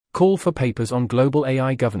Call for papers on global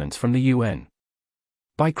AI governance from the UN.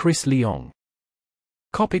 By Chris Leong.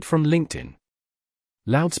 Copied from LinkedIn.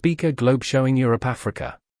 Loudspeaker Globe showing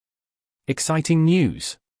Europe-Africa. Exciting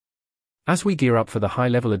news! As we gear up for the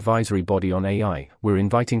high-level advisory body on AI, we're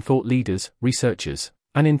inviting thought leaders, researchers,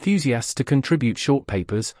 and enthusiasts to contribute short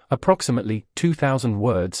papers, approximately 2,000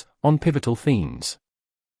 words, on pivotal themes.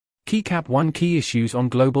 Keycap 1 Key Issues on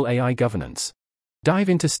Global AI Governance. Dive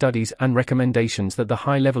into studies and recommendations that the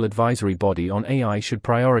high-level advisory body on AI should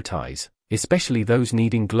prioritize, especially those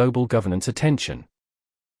needing global governance attention.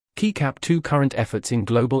 Keycap 2 Current efforts in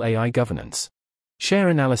global AI governance. Share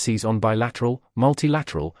analyses on bilateral,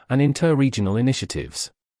 multilateral, and inter-regional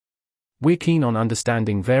initiatives. We're keen on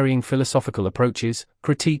understanding varying philosophical approaches,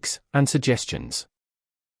 critiques, and suggestions.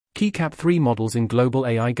 Keycap 3 Models in global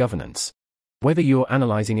AI governance. Whether you're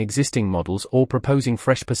analyzing existing models or proposing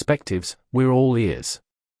fresh perspectives, we're all ears.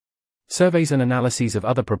 Surveys and analyses of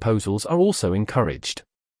other proposals are also encouraged.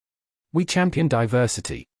 We champion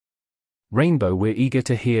diversity. Rainbow We're eager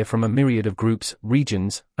to hear from a myriad of groups,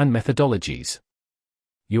 regions, and methodologies.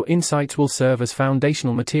 Your insights will serve as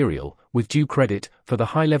foundational material, with due credit, for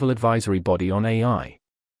the high-level advisory body on AI.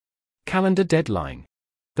 Calendar deadline.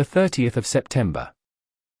 The 30th of September.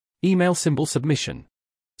 Email symbol submission.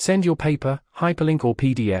 Send your paper, hyperlink or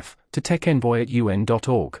PDF, to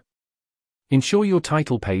techenvoy@un.org. Ensure your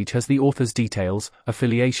title page has the author's details,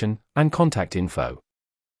 affiliation, and contact info.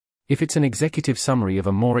 If it's an executive summary of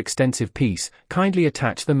a more extensive piece, kindly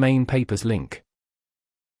attach the main paper's link.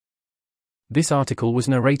 This article was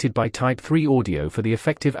narrated by Type 3 Audio for the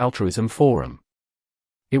Effective Altruism Forum.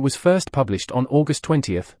 It was first published on August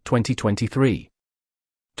 20, 2023.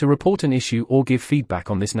 To report an issue or give feedback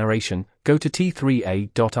on this narration, go to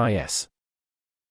t3a.is.